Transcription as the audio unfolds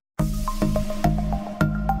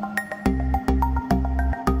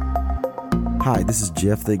Hi, this is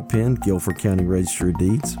Jeff Thigpen, Guilford County Registrar of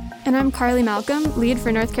Deeds. And I'm Carly Malcolm, Lead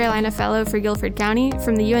for North Carolina Fellow for Guilford County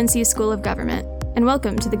from the UNC School of Government. And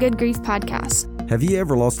welcome to the Good Grief Podcast. Have you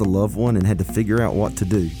ever lost a loved one and had to figure out what to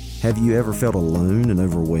do? Have you ever felt alone and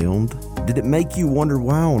overwhelmed? Did it make you wonder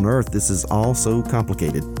why on earth this is all so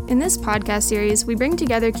complicated? In this podcast series, we bring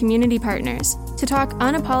together community partners to talk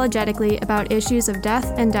unapologetically about issues of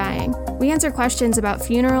death and dying. We answer questions about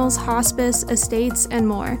funerals, hospice, estates, and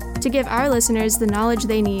more to give our listeners the knowledge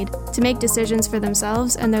they need to make decisions for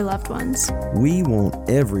themselves and their loved ones. We want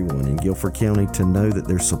everyone in Guilford County to know that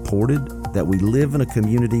they're supported, that we live in a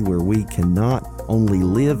community where we can not only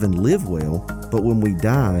live and live well, but when we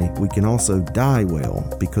die, we can also die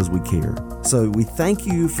well because we care. So we thank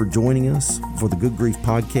you for joining us for the Good Grief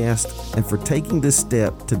Podcast and for taking this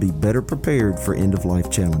step to be better prepared for end-of-life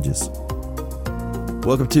challenges.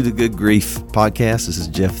 Welcome to the Good Grief Podcast. This is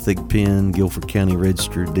Jeff Thigpen, Guilford County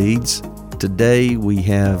Registrar of Deeds. Today we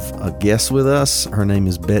have a guest with us. Her name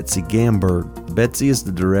is Betsy Gamberg. Betsy is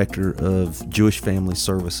the Director of Jewish Family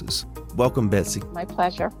Services. Welcome, Betsy. My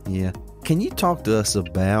pleasure. Yeah. Can you talk to us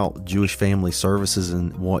about Jewish Family Services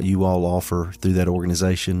and what you all offer through that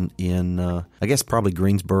organization in, I guess, probably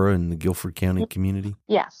Greensboro and the Guilford County community?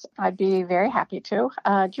 Yes, I'd be very happy to.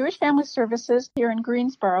 Jewish Family Services here in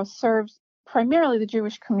Greensboro serves primarily the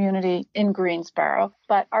Jewish community in Greensboro,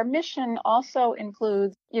 but our mission also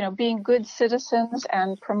includes, being good citizens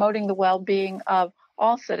and promoting the well-being of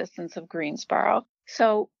all citizens of Greensboro.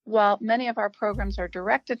 So while many of our programs are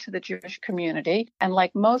directed to the Jewish community, and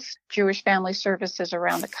like most Jewish family services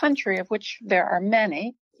around the country, of which there are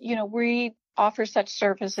many, we offer such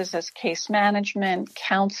services as case management,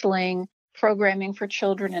 counseling, programming for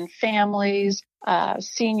children and families,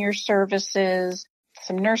 senior services,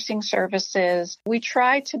 some nursing services. We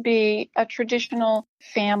try to be a traditional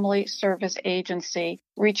family service agency,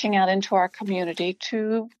 reaching out into our community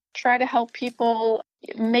to try to help people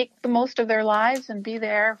make the most of their lives and be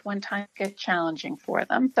there when times get challenging for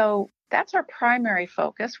them. So that's our primary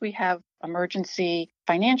focus. We have emergency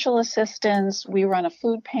financial assistance. We run a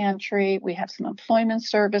food pantry. We have some employment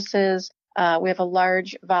services. We have a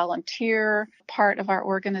large volunteer part of our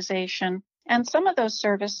organization. And some of those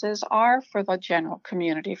services are for the general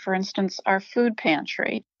community. For instance, our food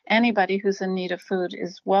pantry. Anybody who's in need of food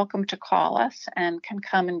is welcome to call us and can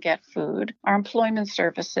come and get food. Our employment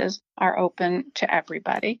services are open to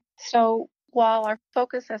everybody. So while our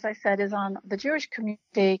focus, as I said, is on the Jewish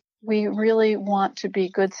community, we really want to be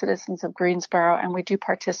good citizens of Greensboro, and we do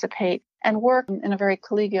participate and work in a very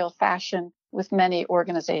collegial fashion with many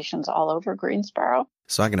organizations all over Greensboro.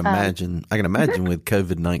 So I can imagine with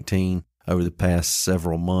COVID-19 over the past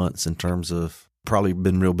several months in terms of probably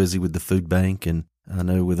been real busy with the food bank, and I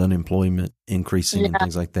know with unemployment increasing and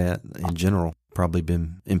things like that in general, probably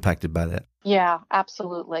been impacted by that. Yeah,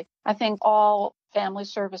 absolutely. I think all family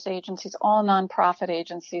service agencies, all nonprofit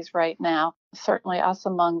agencies right now, certainly us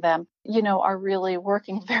among them, are really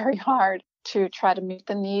working very hard to try to meet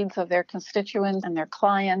the needs of their constituents and their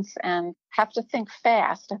clients and have to think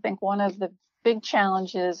fast. I think one of the big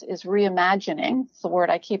challenges is reimagining. It's the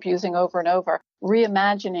word I keep using over and over,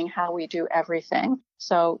 reimagining how we do everything.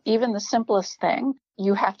 So even the simplest thing,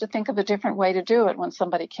 you have to think of a different way to do it when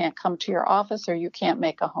somebody can't come to your office or you can't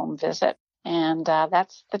make a home visit. And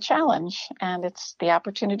that's the challenge. And it's the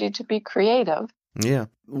opportunity to be creative. Yeah.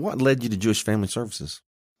 What led you to Jewish Family Services?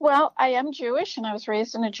 Well, I am Jewish and I was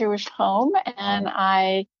raised in a Jewish home, and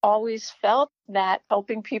I always felt that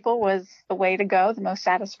helping people was the way to go, the most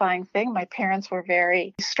satisfying thing. My parents were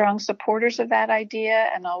very strong supporters of that idea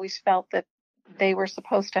and always felt that they were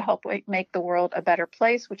supposed to help make the world a better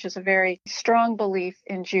place, which is a very strong belief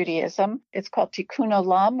in Judaism. It's called Tikkun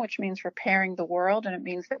Olam, which means repairing the world, and it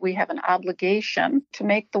means that we have an obligation to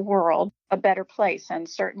make the world a better place. And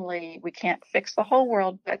certainly we can't fix the whole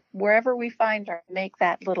world, but wherever we find our, make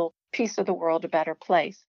that little piece of the world a better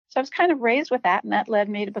place. So I was kind of raised with that, and that led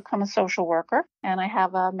me to become a social worker. And I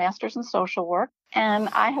have a master's in social work. And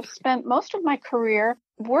I have spent most of my career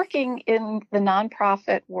working in the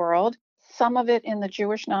nonprofit world, some of it in the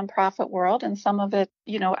Jewish nonprofit world and some of it,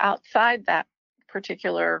 outside that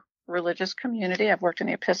particular religious community. I've worked in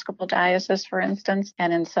the Episcopal Diocese, for instance,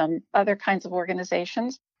 and in some other kinds of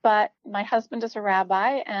organizations. But my husband is a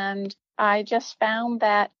rabbi, and I just found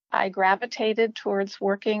that I gravitated towards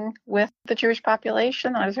working with the Jewish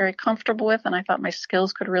population that I was very comfortable with, and I thought my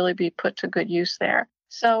skills could really be put to good use there.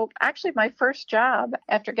 So actually, my first job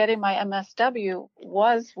after getting my MSW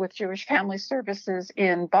was with Jewish Family Services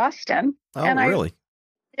in Boston. Oh, and really?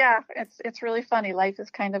 Yeah, it's really funny. Life is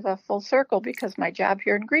kind of a full circle because my job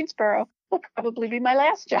here in Greensboro will probably be my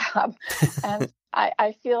last job. And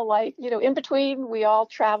I feel like, in between, we all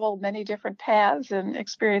travel many different paths and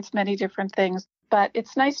experience many different things. But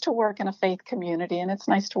it's nice to work in a faith community, and it's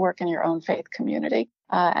nice to work in your own faith community.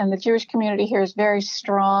 And the Jewish community here is very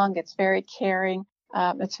strong. It's very caring.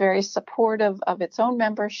 It's very supportive of its own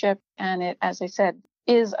membership. And it, as I said,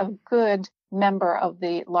 is a good member of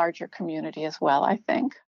the larger community as well, I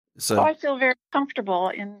think. So I feel very comfortable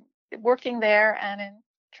in working there and in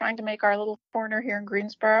trying to make our little corner here in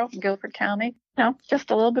Greensboro, Guilford County,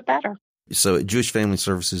 just a little bit better. So at Jewish Family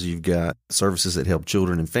Services, you've got services that help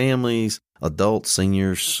children and families, adults,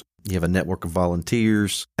 seniors. You have a network of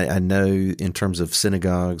volunteers. I know in terms of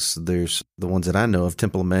synagogues, there's the ones that I know of,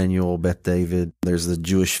 Temple Emmanuel, Beth David. There's the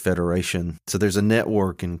Jewish Federation. So there's a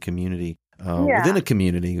network and community within a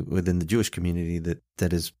community, within the Jewish community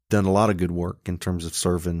that has done a lot of good work in terms of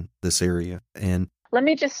serving this area. And let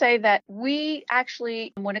me just say that we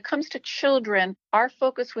actually, when it comes to children, our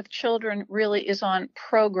focus with children really is on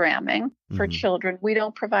programming for children. We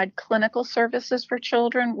don't provide clinical services for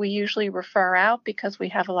children. We usually refer out because we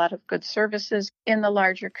have a lot of good services in the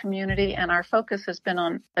larger community, and our focus has been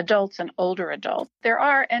on adults and older adults. There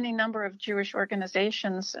are any number of Jewish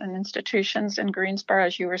organizations and institutions in Greensboro,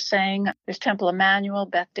 as you were saying. There's Temple Emmanuel,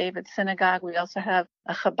 Beth David Synagogue. We also have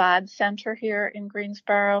a Chabad Center here in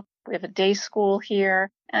Greensboro. We have a day school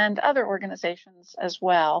here and other organizations as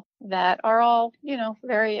well that are all,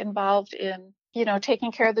 very involved in,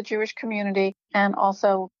 taking care of the Jewish community and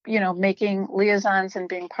also, making liaisons and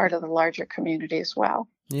being part of the larger community as well.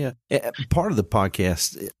 Yeah. Part of the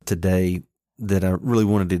podcast today that I really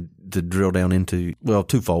wanted to drill down into, well,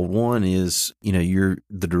 twofold. One is, you're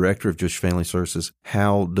the director of Jewish Family Services.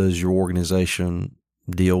 How does your organization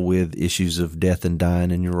deal with issues of death and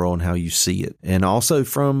dying in your role and how you see it? And also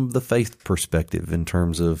from the faith perspective in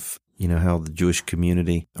terms of, how the Jewish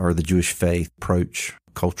community or the Jewish faith approach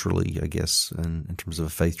culturally, I guess, and in terms of a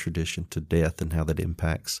faith tradition to death and how that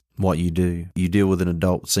impacts what you do. You deal with an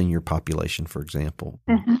adult senior population, for example.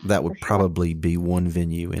 That would probably be one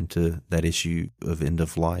venue into that issue of end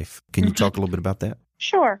of life. Can you talk a little bit about that?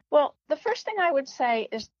 Sure. Well, the first thing I would say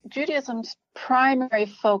is Judaism's primary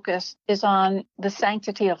focus is on the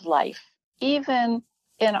sanctity of life. Even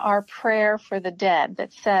in our prayer for the dead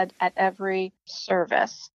that's said at every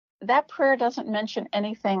service, that prayer doesn't mention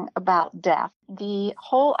anything about death. The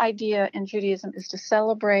whole idea in Judaism is to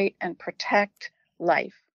celebrate and protect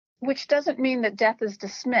life, which doesn't mean that death is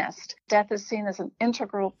dismissed. Death is seen as an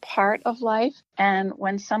integral part of life. And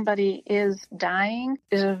when somebody is dying,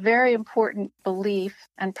 is a very important belief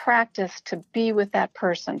and practice to be with that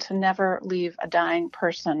person, to never leave a dying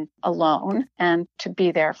person alone and to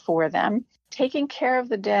be there for them. Taking care of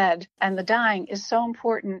the dead and the dying is so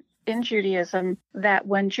important in Judaism that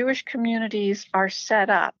when Jewish communities are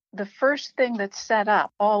set up, the first thing that's set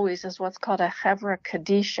up always is what's called a Hevra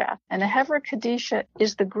Kadisha. And a Hevra Kadisha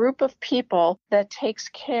is the group of people that takes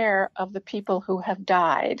care of the people who have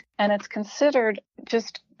died. And it's considered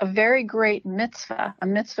just a very great mitzvah, a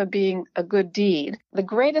mitzvah being a good deed. The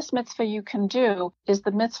greatest mitzvah you can do is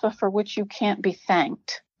the mitzvah for which you can't be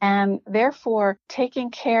thanked. And therefore, taking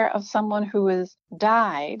care of someone who has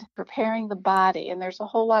died, preparing the body, and there's a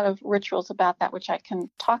whole lot of rituals about that, which I can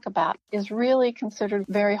talk about, is really considered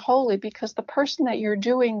very holy because the person that you're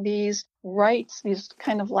doing these rites, these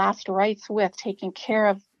kind of last rites with, taking care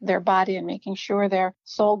of their body and making sure their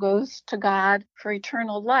soul goes to God for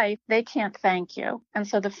eternal life, they can't thank you. And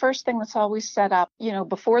so the first thing that's always set up,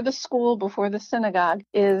 before the school, before the synagogue,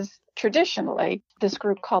 is traditionally this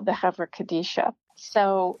group called the Hevra Kadisha.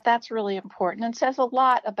 So that's really important and says a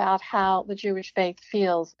lot about how the Jewish faith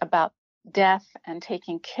feels about death and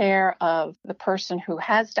taking care of the person who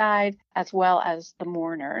has died as well as the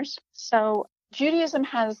mourners. So Judaism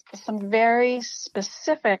has some very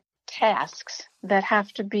specific tasks that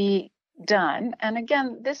have to be done. And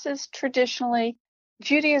again, this is traditionally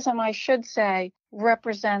Judaism, I should say,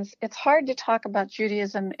 represents, it's hard to talk about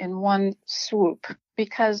Judaism in one swoop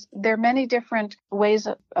because there are many different ways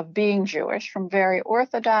of being Jewish, from very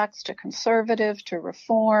Orthodox to conservative to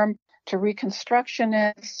Reform to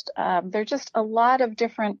Reconstructionist. There are just a lot of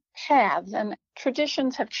different paths, and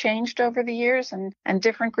traditions have changed over the years, and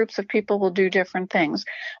different groups of people will do different things.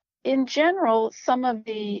 In general, some of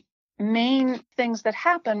the main things that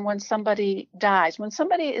happen when somebody dies. When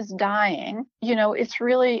somebody is dying, it's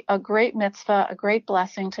really a great mitzvah, a great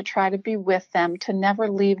blessing to try to be with them, to never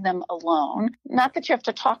leave them alone. Not that you have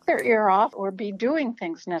to talk their ear off or be doing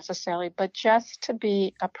things necessarily, but just to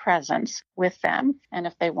be a presence with them. And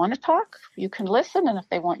if they want to talk, you can listen. And if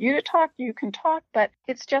they want you to talk, you can talk. But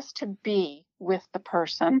it's just to be with the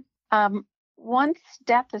person. Once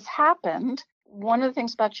death has happened, one of the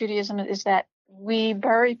things about Judaism is that we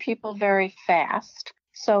bury people very fast.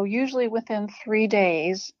 So usually within 3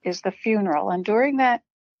 days is the funeral. And during that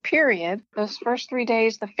period, those first 3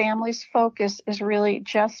 days, the family's focus is really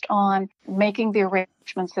just on making the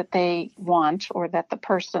arrangements that they want or that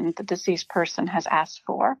the deceased person has asked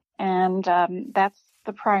for. And that's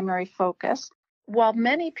the primary focus. While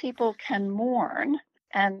many people can mourn,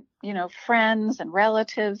 and, friends and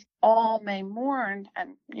relatives all may mourn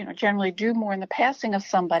and, generally do mourn the passing of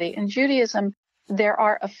somebody, in Judaism, there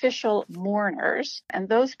are official mourners, and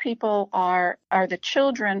those people are the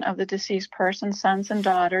children of the deceased person, sons and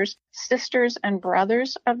daughters, sisters and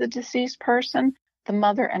brothers of the deceased person, the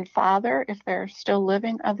mother and father, if they're still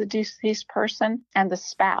living, of the deceased person, and the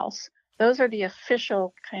spouse. Those are the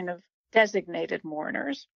official kind of designated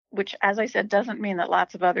mourners, which, as I said, doesn't mean that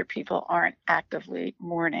lots of other people aren't actively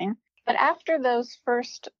mourning. But after those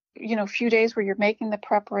first few days where you're making the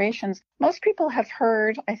preparations, most people have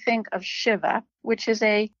heard, I think, of Shiva, which is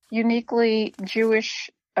a uniquely Jewish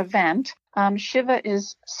event. Shiva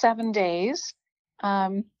is 7 days.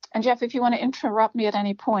 And Jeff, if you want to interrupt me at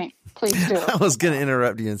any point, please do. I was going to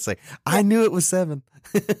interrupt you and say, I knew it was 7.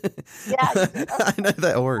 Yeah. I know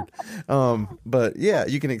that word. But yeah,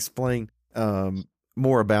 you can explain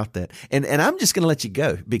more about that. And I'm just going to let you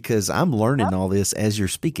go because I'm learning all this as you're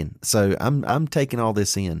speaking. So I'm taking all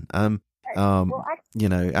this in.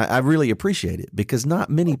 I really appreciate it because not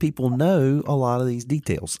many people know a lot of these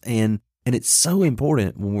details. And it's so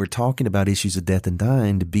important when we're talking about issues of death and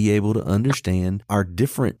dying to be able to understand our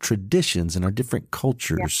different traditions and our different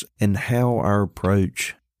cultures and how our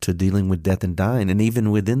approach to dealing with death and dying, and even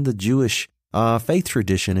within the Jewish faith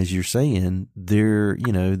tradition, as you're saying, they're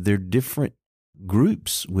different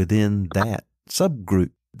groups within that subgroup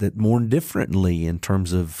that mourn differently in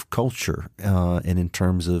terms of culture and in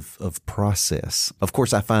terms of process. Of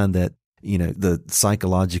course, I find that, the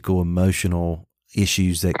psychological, emotional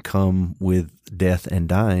issues that come with death and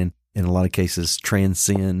dying in a lot of cases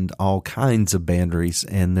transcend all kinds of boundaries.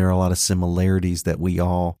 And there are a lot of similarities that we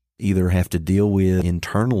all either have to deal with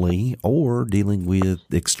internally or dealing with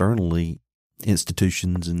externally,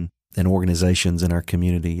 institutions and organizations in our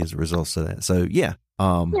community as a result of that. So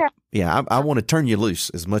I want to turn you loose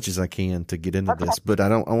as much as I can to get into this, but I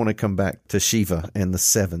want to come back to Shiva and the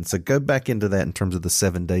 7. So go back into that in terms of the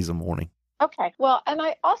 7 days of mourning. Okay. Well, and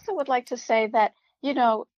I also would like to say that,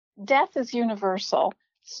 death is universal.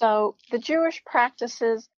 So the Jewish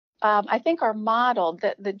practices, I think, are modeled,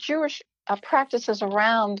 that the Jewish practices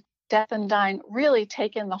around death and dying really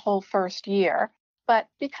take in the whole first year. But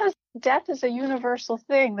because death is a universal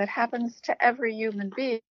thing that happens to every human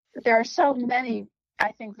being, there are so many,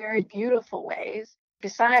 I think, very beautiful ways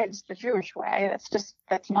besides the Jewish way.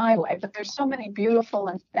 That's my way. But there's so many beautiful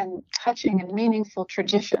and touching and meaningful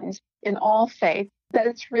traditions in all faiths that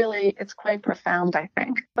it's quite profound, I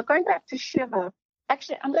think. But going back to Shiva,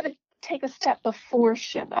 actually, I'm going to take a step before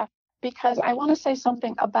Shiva because I want to say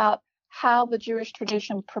something about how the Jewish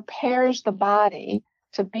tradition prepares the body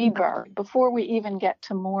to be buried before we even get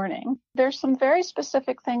to mourning. There's some very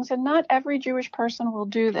specific things, and not every Jewish person will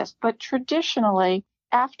do this, but traditionally,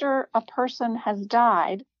 after a person has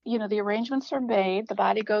died, the arrangements are made, the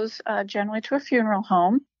body goes generally to a funeral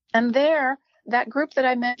home, and there, that group that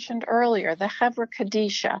I mentioned earlier, the Chevra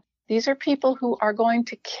Kadisha, these are people who are going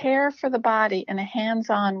to care for the body in a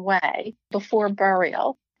hands-on way before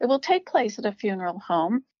burial. It will take place at a funeral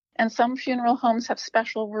home. And some funeral homes have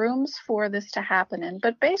special rooms for this to happen in.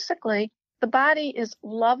 But basically, the body is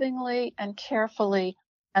lovingly and carefully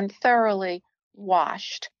and thoroughly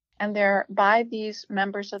washed. And they're by these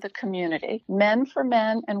members of the community, men for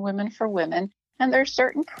men and women for women. And there are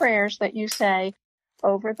certain prayers that you say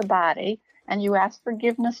over the body. And you ask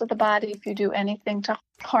forgiveness of the body if you do anything to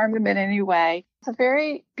harm them in any way. It's a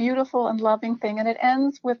very beautiful and loving thing. And it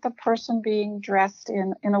ends with the person being dressed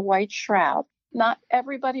in a white shroud. Not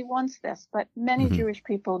everybody wants this, but many Jewish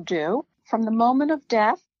people do. From the moment of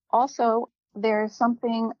death, also, there's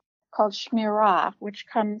something called shmirah, which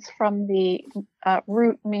comes from the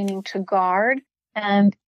root meaning to guard.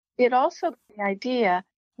 And it also the idea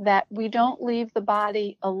that we don't leave the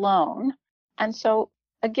body alone. And so,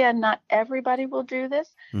 again, not everybody will do this,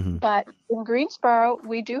 but in Greensboro,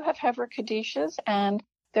 we do have Chevra Kadishas, and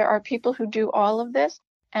there are people who do all of this,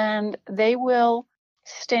 and they will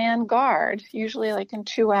stand guard, usually like in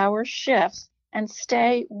 2-hour shifts, and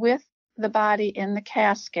stay with the body in the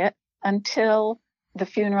casket until the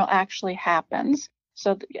funeral actually happens.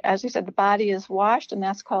 So as you said, the body is washed, and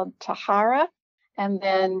that's called tahara, and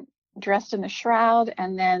then dressed in a shroud.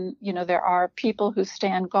 And then, there are people who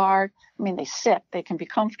stand guard. I mean, they sit, they can be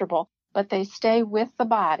comfortable, but they stay with the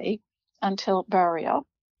body until burial.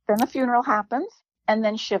 Then the funeral happens, and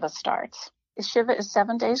then Shiva starts. Shiva is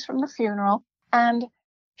 7 days from the funeral, and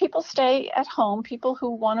people stay at home. People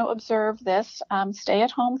who want to observe this stay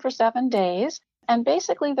at home for 7 days, and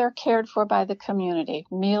basically they're cared for by the community.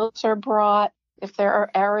 Meals are brought. If there are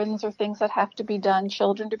errands or things that have to be done,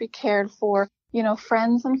 children to be cared for,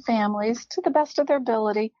 friends and families, to the best of their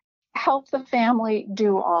ability, help the family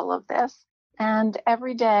do all of this. And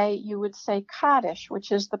every day you would say Kaddish,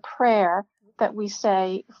 which is the prayer that we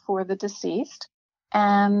say for the deceased.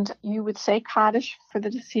 And you would say Kaddish for the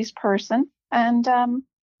deceased person. And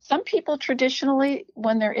some people traditionally,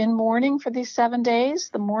 when they're in mourning for these 7 days,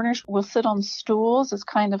 the mourners will sit on stools as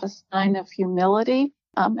kind of a sign of humility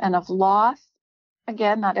and of loss.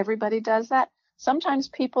 Again, not everybody does that. Sometimes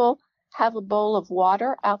people have a bowl of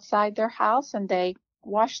water outside their house and they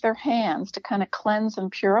wash their hands to kind of cleanse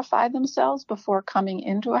and purify themselves before coming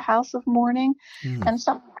into a house of mourning. And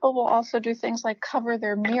some people will also do things like cover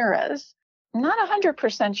their mirrors. Not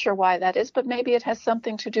 100% sure why that is, but maybe it has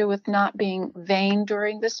something to do with not being vain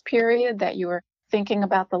during this period, that you are thinking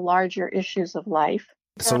about the larger issues of life.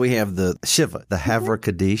 So we have the Shiva, the Havra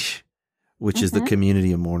Kaddish, which is the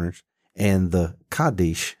community of mourners, and the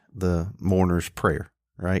Kaddish, the mourner's prayer,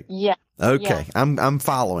 right? Yeah. Okay, yeah. I'm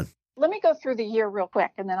following. Let me go through the year real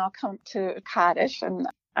quick, and then I'll come to Kaddish and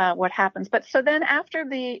what happens. But so then after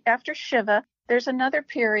Shiva, there's another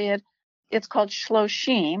period. It's called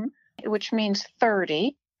Shloshim, which means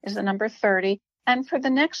 30, is the number 30. And for the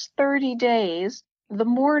next 30 days, the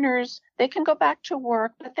mourners, they can go back to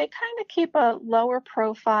work, but they kind of keep a lower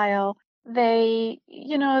profile. They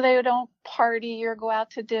don't party or go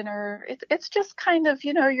out to dinner. It's just kind of,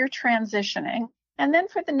 you're transitioning. And then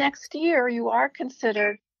for the next year, you are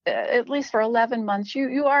considered, at least for 11 months,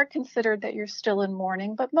 you are considered that you're still in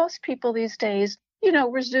mourning. But most people these days,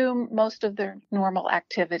 resume most of their normal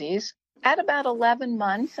activities at about 11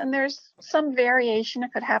 months. And there's some variation.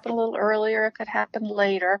 It could happen a little earlier. It could happen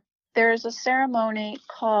later. There's a ceremony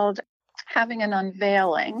called having an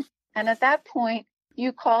unveiling. And at that point,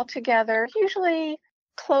 you call together, usually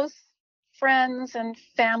close friends and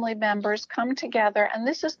family members come together. And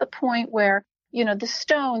this is the point where, the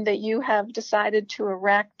stone that you have decided to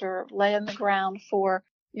erect or lay in the ground for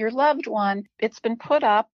your loved one, it's been put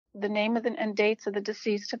up. The name and dates of the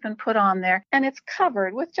deceased have been put on there, and it's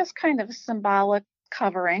covered with just kind of a symbolic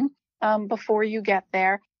covering before you get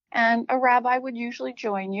there. And a rabbi would usually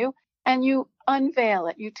join you, and you unveil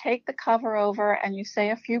it. You take the cover over and you say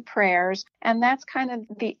a few prayers, and that's kind of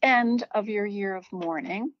the end of your year of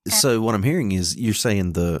mourning. So what I'm hearing is you're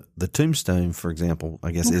saying the tombstone, for example,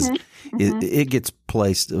 I guess, it gets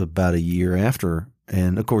placed about a year after.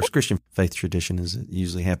 And of course, Christian faith tradition is it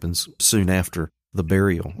usually happens soon after the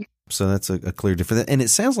burial. So that's a clear difference. And it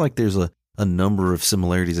sounds like there's a number of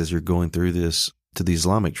similarities as you're going through this to the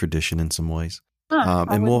Islamic tradition in some ways.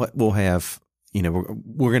 And we'll have,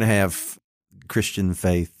 we're going to have Christian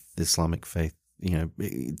faith, Islamic faith,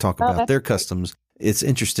 talk about their customs. It's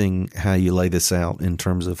interesting how you lay this out in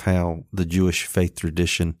terms of how the Jewish faith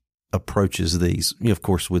tradition approaches these, of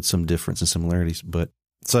course, with some difference and similarities. But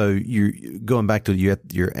so you're going back to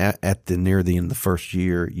you're at the near the end of the first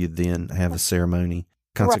year, you then have a ceremony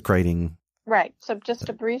consecrating. Right. So just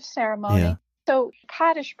a brief ceremony. Yeah. So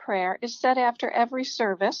Kaddish prayer is said after every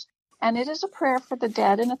service, and it is a prayer for the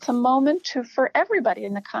dead, and it's a moment for everybody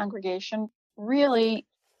in the congregation really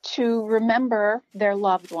to remember their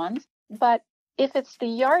loved ones. But if it's the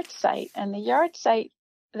yahrzeit, and the yahrzeit,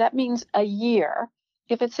 that means a year.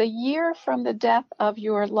 If it's a year from the death of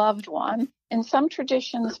your loved one, in some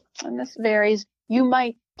traditions, and this varies, you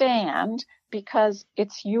might stand because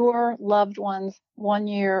it's your loved one's 1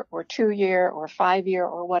 year or 2 year or 5 year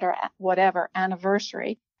or whatever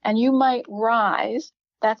anniversary, and you might rise.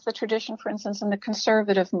 That's the tradition, for instance, in the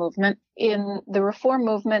conservative movement. In the Reform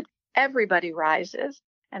movement, everybody rises,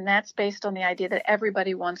 and that's based on the idea that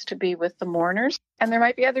everybody wants to be with the mourners. And there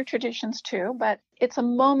might be other traditions too, but it's a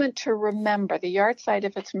moment to remember. The yahrzeit,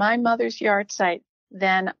 if it's my mother's yahrzeit,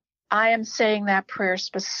 then I am saying that prayer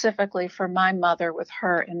specifically for my mother with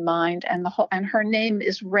her in mind, and her name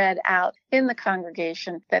is read out in the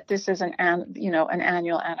congregation that this is an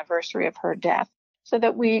annual anniversary of her death, so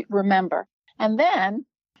that we remember. And then,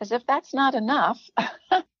 as if that's not enough,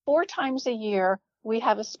 4 times a year we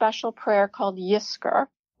have a special prayer called Yizkor,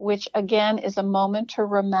 which again is a moment to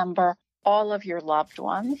remember all of your loved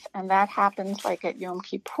ones, and that happens like at Yom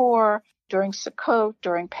Kippur, during Sukkot,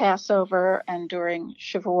 during Passover, and during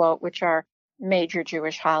Shavuot, which are major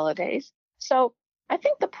Jewish holidays. So I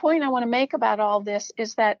think the point I want to make about all this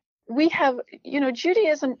is that we have,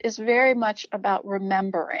 Judaism is very much about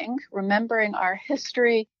remembering our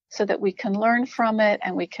history, so that we can learn from it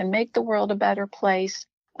and we can make the world a better place.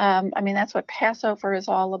 That's what Passover is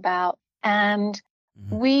all about. And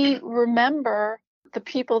we remember the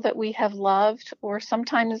people that we have loved or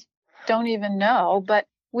sometimes don't even know, but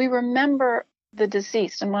we remember the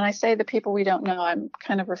deceased. And when I say the people we don't know, I'm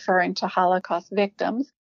kind of referring to Holocaust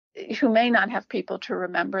victims who may not have people to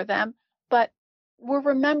remember them, but we're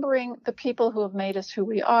remembering the people who have made us who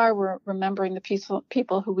we are. We're remembering the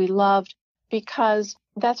people who we loved, because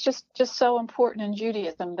that's just so important in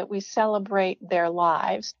Judaism that we celebrate their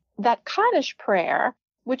lives. That Kaddish prayer,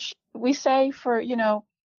 which we say for,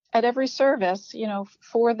 at every service,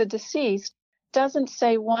 for the deceased, doesn't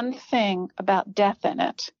say one thing about death in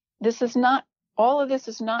it. All of this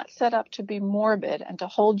is not set up to be morbid and to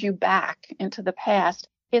hold you back into the past.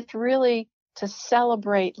 It's really to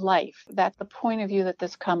celebrate life. That's the point of view that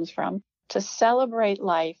this comes from, to celebrate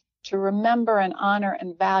life, to remember and honor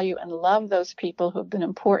and value and love those people who have been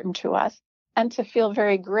important to us, and to feel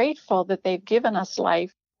very grateful that they've given us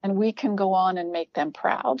life and we can go on and make them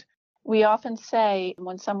proud. We often say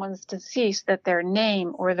when someone's deceased that their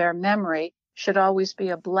name or their memory should always be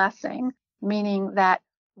a blessing, meaning that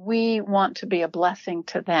we want to be a blessing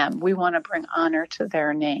to them. We want to bring honor to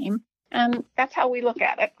their name. And that's how we look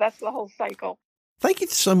at it. That's the whole cycle. Thank you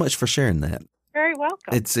so much for sharing that. Very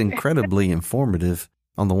welcome. It's incredibly informative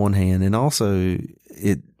on the one hand, and also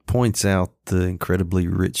it points out the incredibly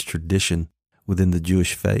rich tradition within the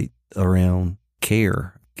Jewish faith around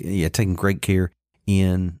care. Yeah, taking great care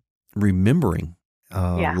in remembering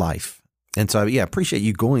life. And so, I appreciate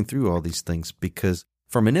you going through all these things, because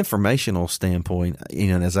from an informational standpoint,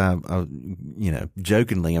 as I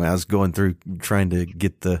jokingly, I was going through trying to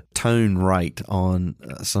get the tone right on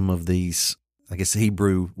some of these, I guess,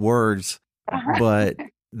 Hebrew words, but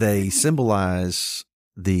they symbolize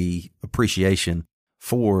the appreciation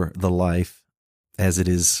for the life as it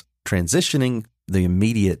is transitioning, the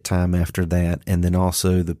immediate time after that, and then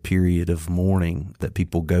also the period of mourning that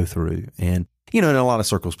people go through. And, in a lot of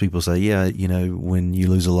circles, people say, when you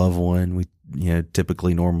lose a loved one, we,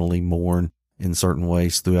 typically normally mourn in certain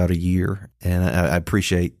ways throughout a year. And I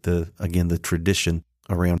appreciate the tradition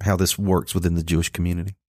around how this works within the Jewish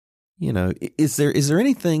community. Is there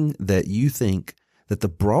anything that you think that the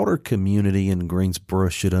broader community in Greensboro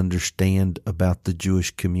should understand about the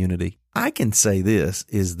Jewish community? I can say this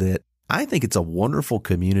is that I think it's a wonderful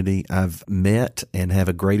community. I've met and have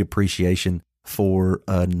a great appreciation for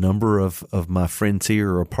a number of my friends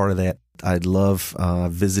here are a part of that. I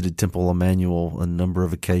visited Temple Emmanuel on a number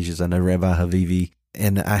of occasions. I know Rabbi Havivi,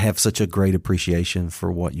 and I have such a great appreciation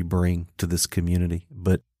for what you bring to this community.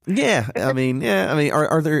 But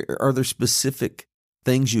are there specific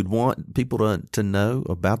things you'd want people to know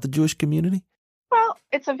about the Jewish community? Well,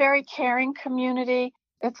 it's a very caring community.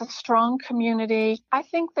 It's a strong community. I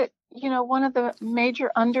think that, one of the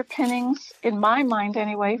major underpinnings, in my mind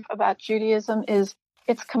anyway, about Judaism is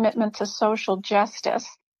its commitment to social justice.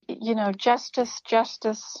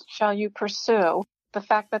 Justice shall you pursue. The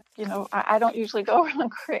fact that, I don't usually go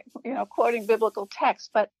around, quoting biblical texts,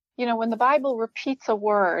 but, when the Bible repeats a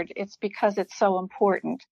word, it's because it's so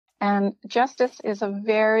important. And justice is a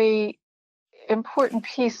very important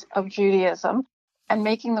piece of Judaism and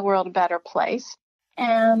making the world a better place.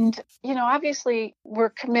 And, obviously we're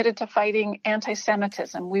committed to fighting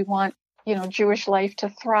anti-Semitism. We want, Jewish life to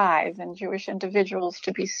thrive and Jewish individuals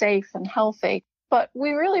to be safe and healthy. But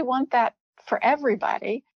we really want that for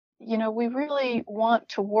everybody. We really want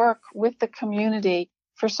to work with the community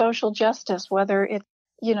for social justice, whether it's,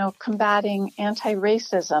 combating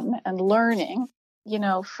anti-racism and learning,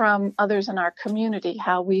 from others in our community,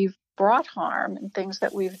 how we've brought harm and things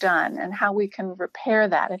that we've done and how we can repair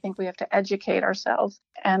that. I think we have to educate ourselves.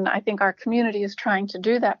 And I think our community is trying to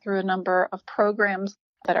do that through a number of programs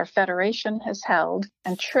that our federation has held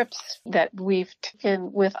and trips that we've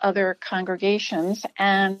taken with other congregations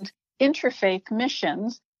and interfaith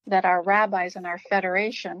missions that our rabbis and our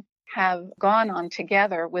federation have gone on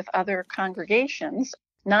together with other congregations,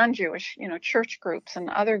 non-Jewish, church groups and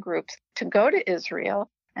other groups, to go to Israel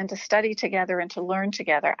and to study together and to learn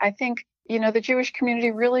together. I think, the Jewish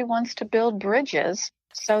community really wants to build bridges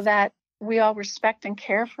so that we all respect and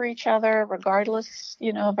care for each other, regardless,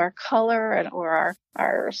 of our color or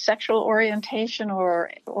our sexual orientation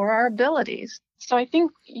or our abilities. So I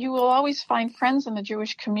think you will always find friends in the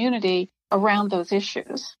Jewish community around those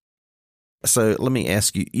issues. So let me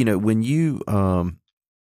ask you, when you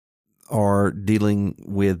are dealing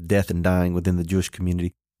with death and dying within the Jewish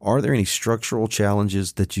community, are there any structural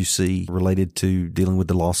challenges that you see related to dealing with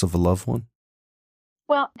the loss of a loved one?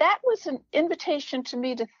 Well, that was an invitation to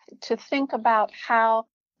me to think about how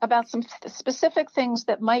about some specific things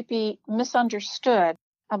that might be misunderstood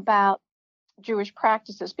about Jewish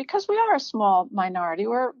practices, because we are a small minority.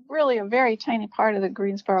 We're really a very tiny part of the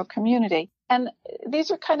Greensboro community. And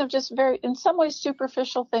these are kind of just very, in some ways,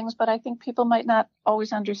 superficial things, but I think people might not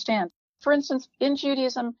always understand. For instance, in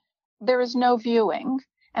Judaism, there is no viewing.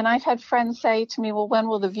 And I've had friends say to me, well, when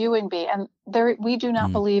will the viewing be? And we do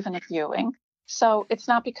not believe in a viewing. So it's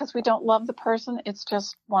not because we don't love the person. It's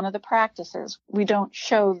just one of the practices. We don't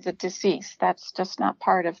show the deceased. That's just not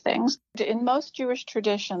part of things. In most Jewish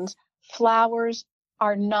traditions, flowers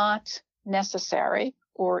are not necessary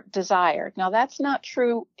or desired. Now, that's not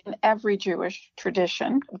true in every Jewish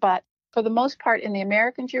tradition, but for the most part, in the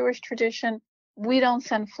American Jewish tradition, we don't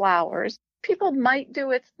send flowers. People might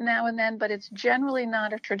do it now and then, but it's generally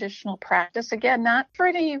not a traditional practice. Again, not for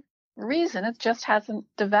any reason. It just hasn't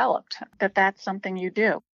developed that that's something you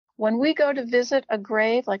do. When we go to visit a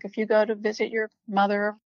grave, like if you go to visit your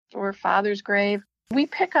mother or father's grave, we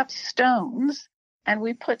pick up stones and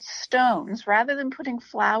we put stones, rather than putting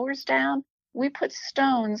flowers down, we put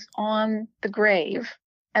stones on the grave.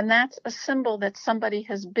 And that's a symbol that somebody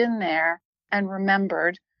has been there and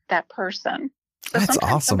remembered that person. So That's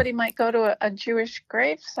sometimes awesome. somebody might go to a Jewish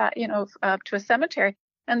grave, to a cemetery,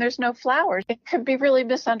 and there's no flowers. It could be really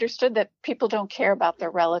misunderstood that people don't care about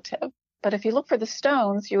their relative. But if you look for the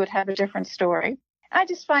stones, you would have a different story. I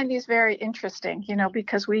just find these very interesting,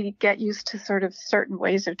 because we get used to sort of certain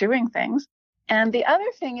ways of doing things. And the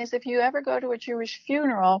other thing is, if you ever go to a Jewish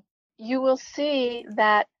funeral, you will see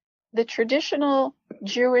that the traditional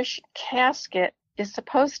Jewish casket is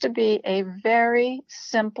supposed to be a very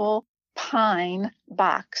simple pine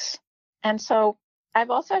box. And so I've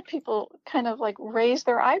also had people kind of like raise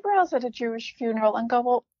their eyebrows at a Jewish funeral and go,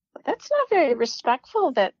 well, that's not very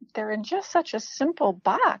respectful that they're in just such a simple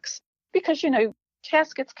box, because,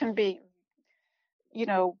 caskets can be,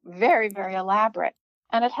 very, very elaborate.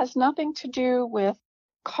 And it has nothing to do with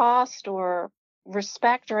cost or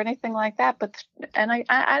respect or anything like that. And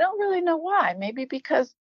I don't really know why. Maybe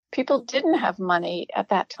because people didn't have money at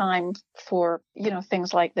that time for,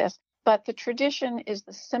 things like this. But the tradition is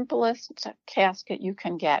the simplest casket you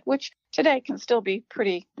can get, which today can still be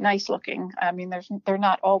pretty nice looking. I mean, they're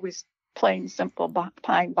not always plain, simple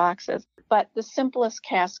pine boxes. But the simplest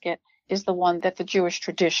casket is the one that the Jewish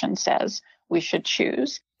tradition says we should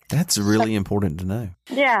choose. That's really important to know.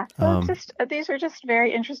 Yeah. So these are just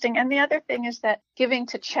very interesting. And the other thing is that giving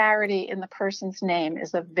to charity in the person's name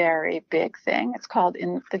is a very big thing. It's called,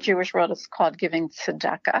 in the Jewish world, it's called giving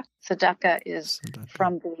tzedakah. Tzedakah is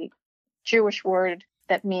from the Jewish word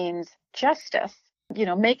that means justice,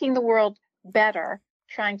 making the world better,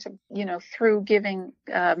 trying to, through giving,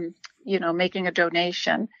 making a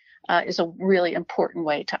donation is a really important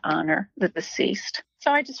way to honor the deceased.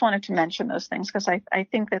 So I just wanted to mention those things because I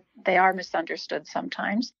think that they are misunderstood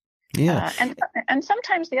sometimes. Yeah. And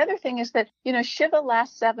sometimes the other thing is that, Shiva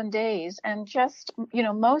lasts 7 days, and just,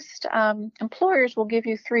 most employers will give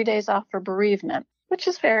you 3 days off for bereavement, which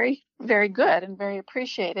is very, very good and very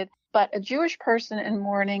appreciated. But a Jewish person in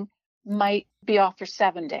mourning might be off for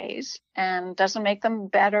 7 days, and doesn't make them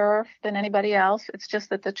better than anybody else. It's just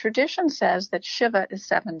that the tradition says that Shiva is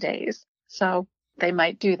 7 days. So they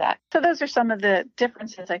might do that. So those are some of the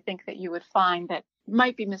differences I think that you would find that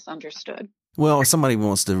might be misunderstood. Well, if somebody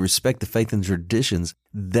wants to respect the faith and traditions,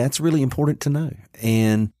 that's really important to know.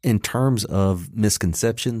 And in terms of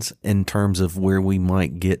misconceptions, in terms of where we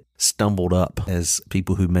might get stumbled up as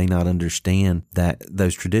people who may not understand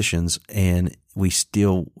those traditions, and we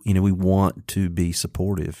still, we want to be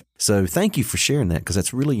supportive. So thank you for sharing that, because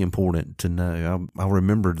that's really important to know. I'll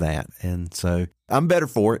remember that. And so I'm better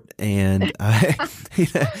for it. And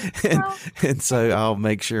and so I'll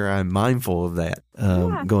make sure I'm mindful of that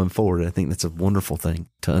going forward. I think that's a wonderful thing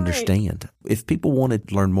to understand. Right. If people wanted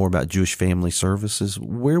to learn more about Jewish Family Services,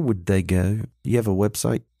 where would they go? You have a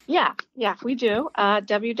website? Yeah, we do.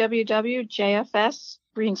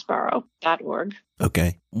 www.jfsgreensboro.org.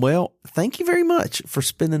 Okay. Well, thank you very much for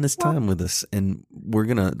spending this time with us. And we're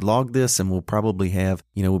going to log this, and we'll probably have,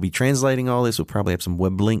 we'll be translating all this. We'll probably have some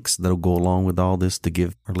web links that'll go along with all this to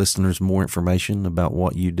give our listeners more information about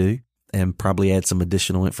what you do, and probably add some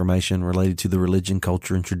additional information related to the religion,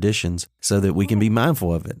 culture, and traditions so that we can be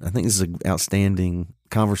mindful of it. I think this is an outstanding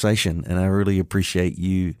conversation, and I really appreciate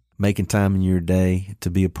you making time in your day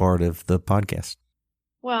to be a part of the podcast.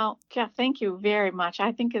 Well, Jeff, thank you very much.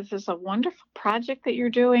 I think this is a wonderful project that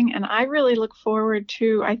you're doing, and I really look forward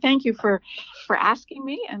to, I thank you for for asking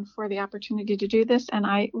me and for the opportunity to do this. And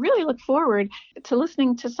I really look forward to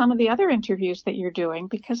listening to some of the other interviews that you're doing,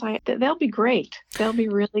 because they'll be great. They'll be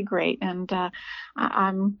really great. And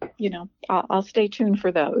I'll stay tuned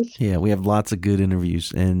for those. Yeah, we have lots of good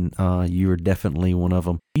interviews, and you are definitely one of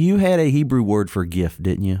them. You had a Hebrew word for gift,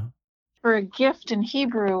 didn't you? For a gift in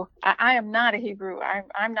Hebrew, I am not a Hebrew.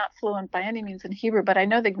 I'm not fluent by any means in Hebrew, but I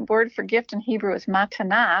know the word for gift in Hebrew is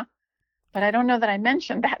matana, but I don't know that I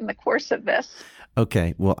mentioned that in the course of this.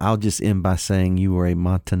 Okay, well, I'll just end by saying you were a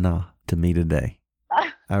matana to me today.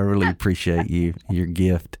 I really appreciate your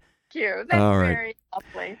gift. Thank you. That's very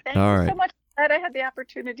lovely. Thank you so much. Glad I had the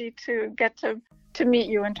opportunity to get to meet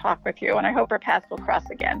you and talk with you, and I hope our paths will cross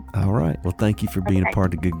again. All right. Well, thank you for being a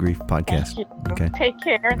part of the Good Grief podcast. Thank you. Okay. Take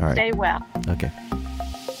care and stay well. Okay.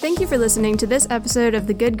 Thank you for listening to this episode of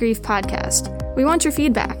the Good Grief podcast. We want your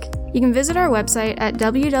feedback. You can visit our website at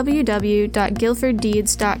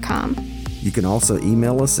www.guilforddeeds.com. You can also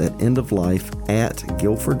email us at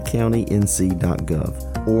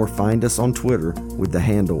endoflife@guilfordcountync.gov or find us on Twitter with the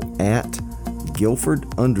handle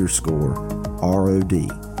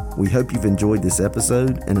 @Guilford_ROD. We hope you've enjoyed this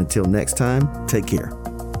episode, and until next time, take care.